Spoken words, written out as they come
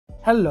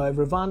Hello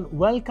everyone,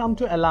 welcome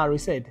to LR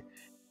Said.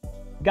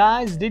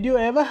 Guys, did you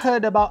ever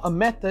heard about a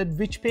method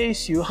which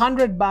pays you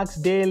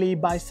 $100 daily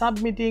by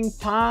submitting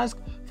tasks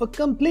for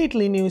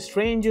completely new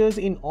strangers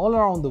in all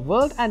around the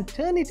world and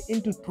turn it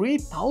into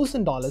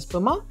 $3,000 per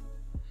month?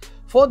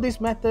 For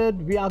this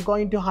method, we are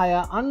going to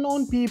hire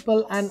unknown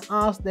people and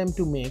ask them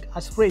to make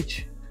us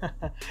rich.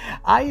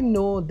 I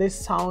know this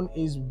sound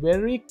is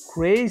very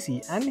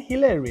crazy and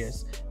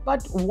hilarious,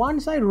 but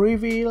once I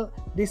reveal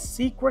this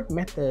secret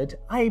method,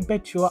 I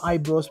bet your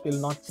eyebrows will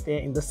not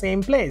stay in the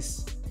same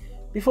place.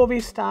 Before we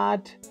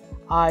start,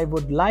 I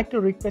would like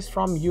to request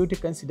from you to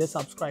consider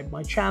subscribe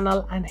my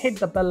channel and hit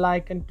the bell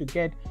icon to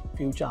get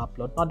future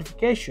upload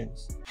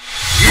notifications.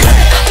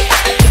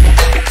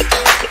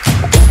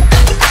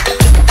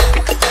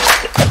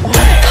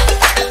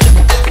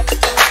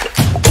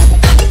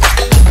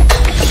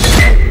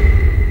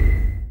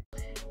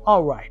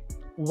 Alright,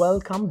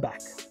 welcome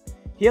back.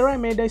 Here I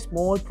made a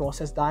small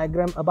process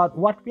diagram about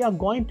what we are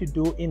going to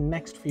do in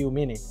next few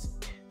minutes.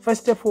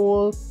 First of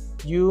all,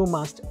 you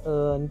must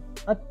earn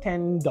a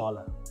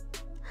 $10.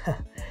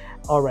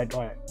 Alright,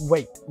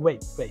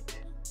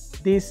 wait.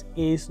 This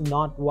is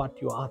not what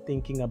you are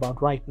thinking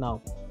about right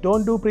now.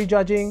 Don't do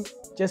prejudging,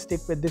 just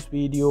stick with this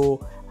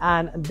video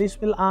and this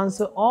will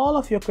answer all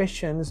of your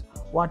questions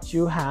what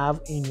you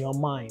have in your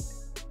mind.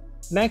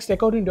 Next,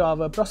 according to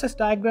our process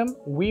diagram,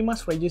 we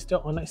must register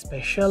on a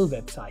special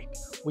website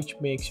which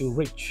makes you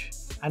rich.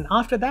 And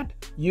after that,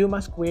 you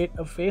must create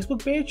a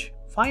Facebook page.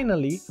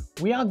 Finally,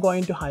 we are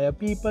going to hire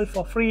people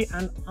for free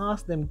and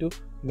ask them to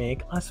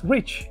make us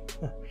rich.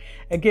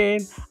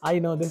 Again, I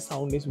know this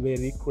sound is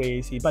very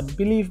crazy, but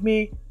believe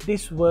me,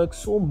 this works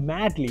so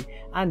madly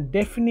and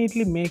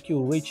definitely make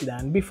you rich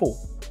than before.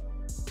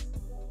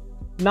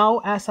 Now,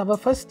 as our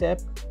first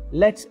step,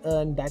 let's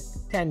earn that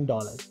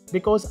 $10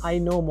 because I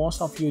know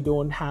most of you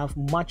don't have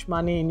much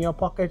money in your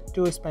pocket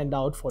to spend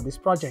out for this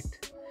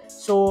project.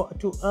 So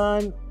to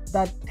earn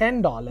that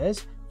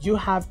 $10, you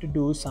have to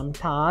do some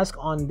task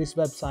on this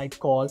website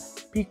called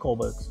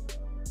Picoworks.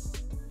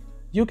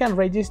 You can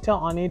register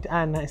on it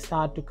and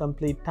start to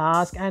complete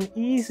tasks and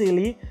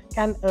easily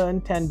can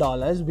earn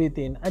 $10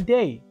 within a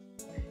day.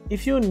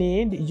 If you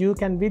need, you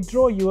can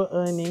withdraw your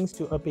earnings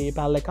to a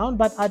PayPal account,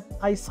 but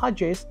I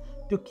suggest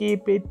to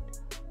keep it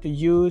to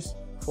use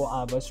for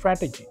our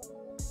strategy.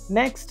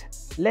 Next,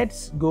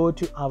 let's go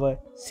to our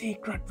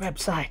secret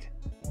website,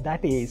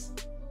 that is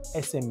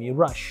SME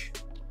Rush.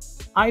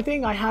 I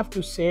think I have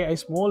to say a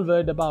small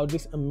word about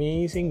this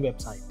amazing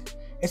website.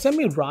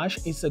 SME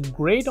Rush is a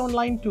great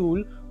online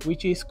tool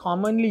which is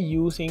commonly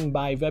used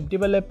by web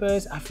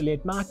developers,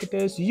 affiliate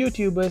marketers,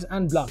 YouTubers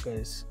and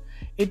bloggers.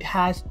 It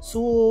has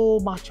so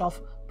much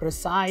of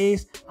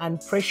precise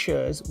and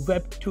precious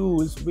web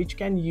tools which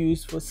can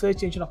use for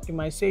search engine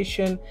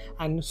optimization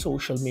and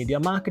social media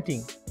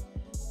marketing.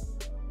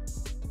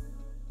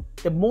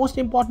 The most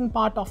important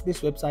part of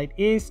this website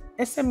is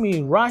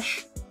SME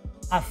Rush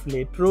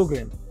affiliate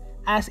program,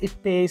 as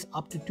it pays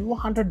up to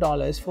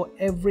 $200 for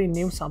every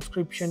new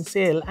subscription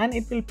sale and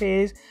it will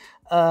pay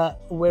a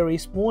very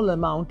small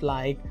amount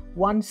like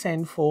 1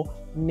 cent for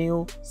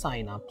new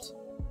signups.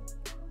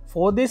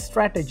 For this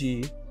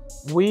strategy,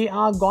 we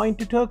are going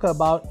to talk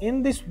about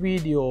in this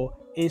video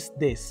is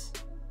this.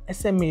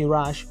 SME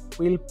Rush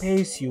will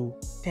pay you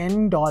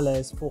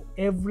 $10 for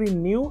every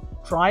new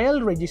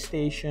trial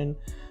registration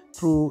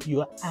through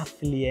your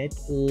affiliate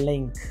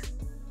link.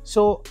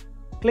 So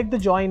click the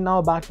join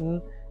now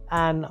button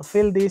and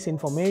fill this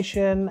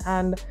information,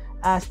 and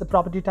as the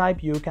property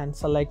type you can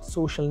select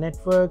social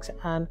networks,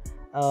 and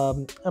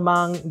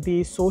among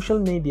the social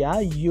media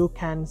you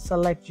can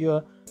select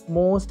your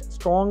most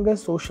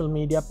strongest social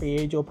media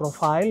page or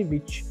profile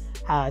which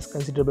has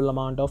considerable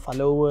amount of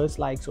followers,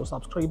 likes or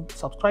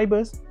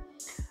subscribers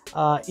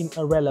in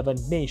a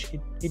relevant niche.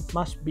 It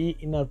must be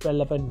in a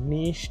relevant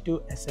niche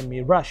to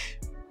SME Rush.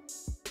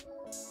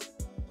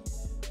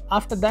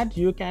 After that,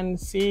 you can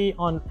see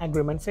on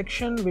agreement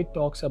section which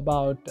talks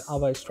about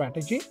our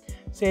strategy.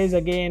 Says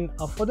again,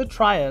 for the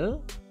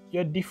trial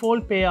your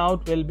default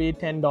payout will be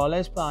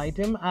 $10 per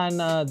item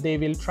and they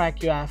will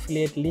track your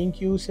affiliate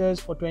link users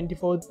for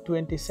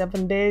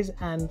 27 days,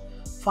 and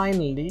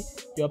finally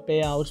your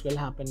payouts will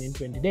happen in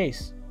 20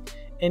 days.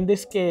 In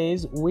this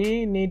case,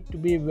 we need to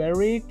be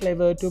very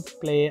clever to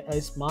play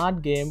a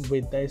smart game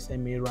with the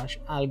SME Rush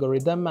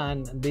algorithm,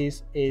 and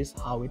this is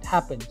how it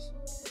happens.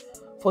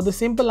 For the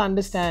simple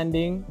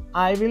understanding,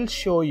 I will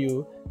show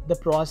you the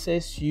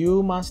process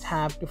you must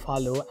have to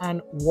follow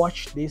and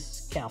watch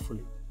this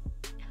carefully.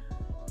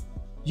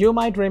 You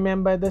might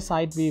remember the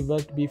site we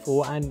worked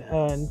before and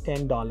earned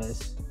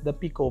 $10, the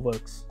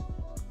Picoworks.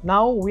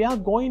 Now we are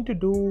going to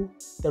do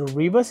the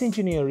reverse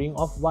engineering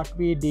of what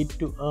we did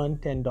to earn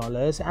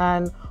 $10,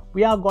 and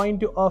we are going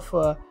to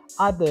offer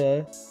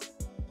other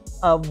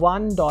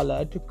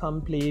 $1 to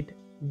complete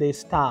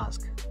this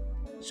task.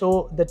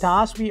 So the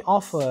task we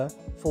offer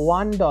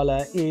for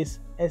 $1 is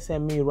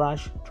SME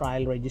Rush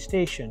trial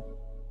registration.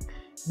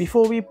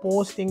 Before we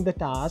posting the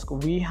task,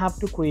 we have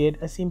to create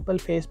a simple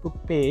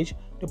Facebook page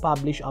to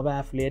publish our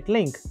affiliate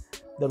link.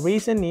 The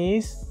reason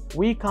is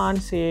we can't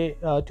say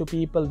to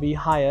people we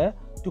hire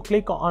to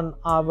click on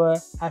our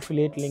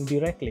affiliate link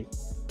directly.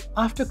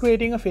 After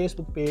creating a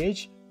Facebook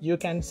page, you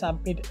can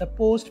submit a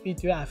post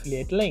with your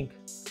affiliate link.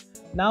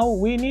 Now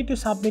we need to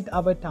submit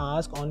our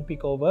task on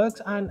Picoworks,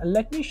 and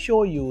let me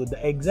show you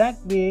the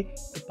exact way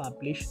to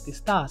publish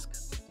this task.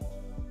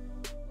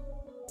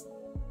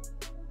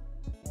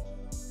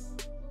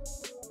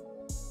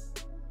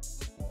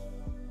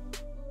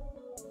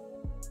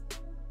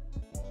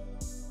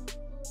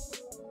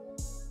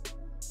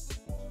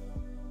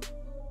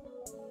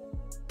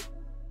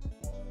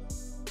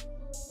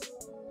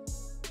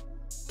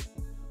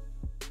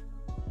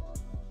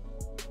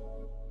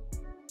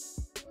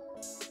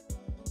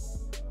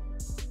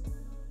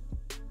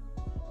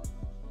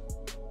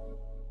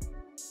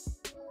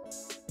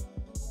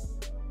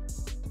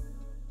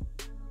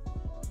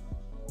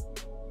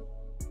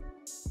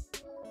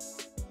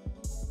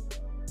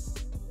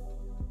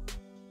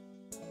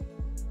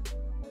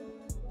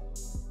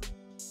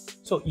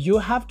 So you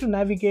have to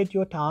navigate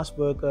your task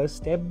workers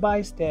step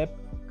by step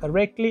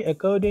correctly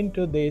according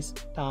to this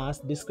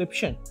task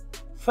description.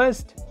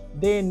 First,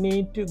 they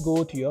need to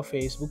go to your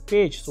Facebook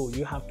page, so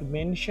you have to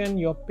mention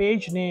your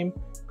page name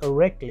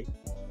correctly.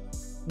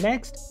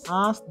 Next,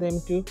 ask them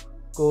to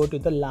go to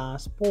the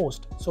last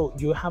post, so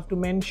you have to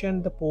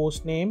mention the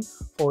post name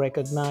for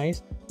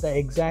recognize the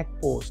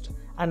exact post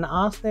and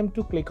ask them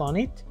to click on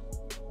it.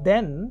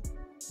 Then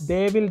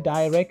they will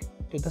direct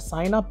to the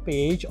sign up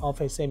page of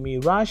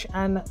SME Rush,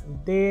 and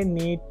they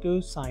need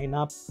to sign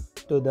up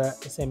to the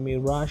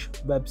SME Rush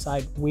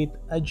website with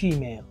a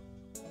Gmail.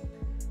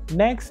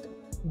 Next,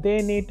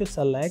 they need to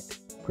select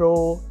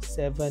Pro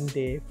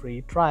 7-day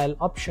free trial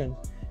option,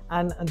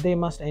 and they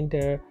must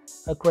enter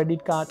a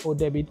credit card or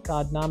debit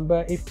card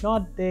number. If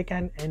not, they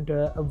can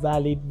enter a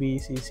valid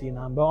VCC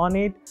number on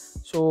it.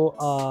 So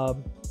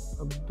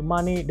the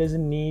money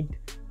doesn't need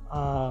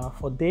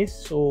for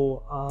this,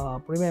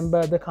 so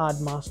remember the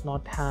card must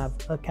not have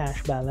a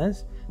cash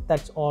balance.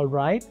 That's all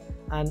right,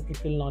 and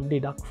it will not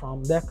deduct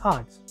from their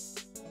cards.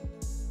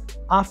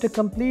 After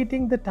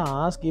completing the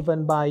task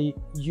given by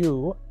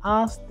you,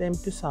 ask them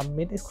to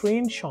submit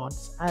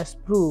screenshots as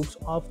proofs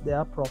of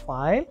their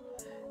profile,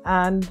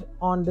 and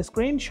on the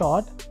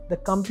screenshot the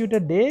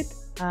computer date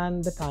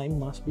and the time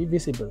must be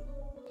visible.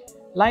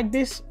 Like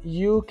this,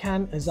 you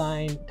can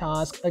assign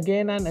tasks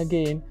again and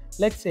again.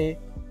 Let's say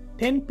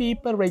 10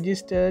 people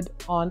registered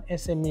on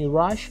SME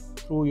Rush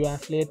through your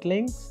affiliate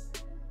links.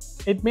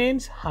 It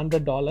means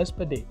 $100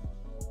 per day.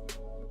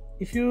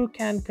 If you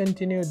can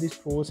continue this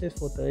process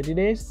for 30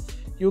 days,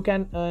 you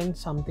can earn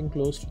something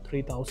close to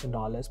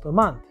 $3,000 per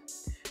month.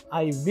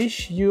 I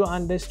wish you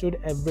understood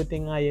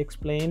everything I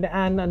explained,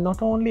 and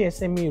not only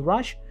SME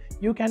Rush,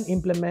 you can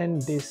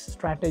implement this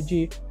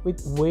strategy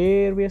with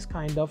various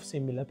kind of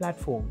similar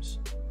platforms.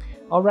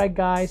 Alright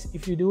guys,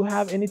 if you do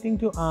have anything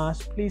to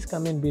ask, please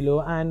comment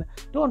below, and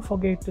don't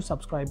forget to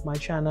subscribe my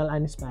channel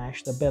and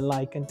smash the bell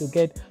icon to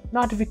get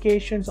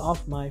notifications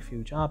of my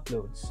future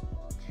uploads.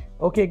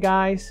 Okay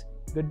guys,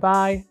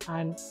 goodbye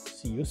and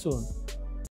see you soon.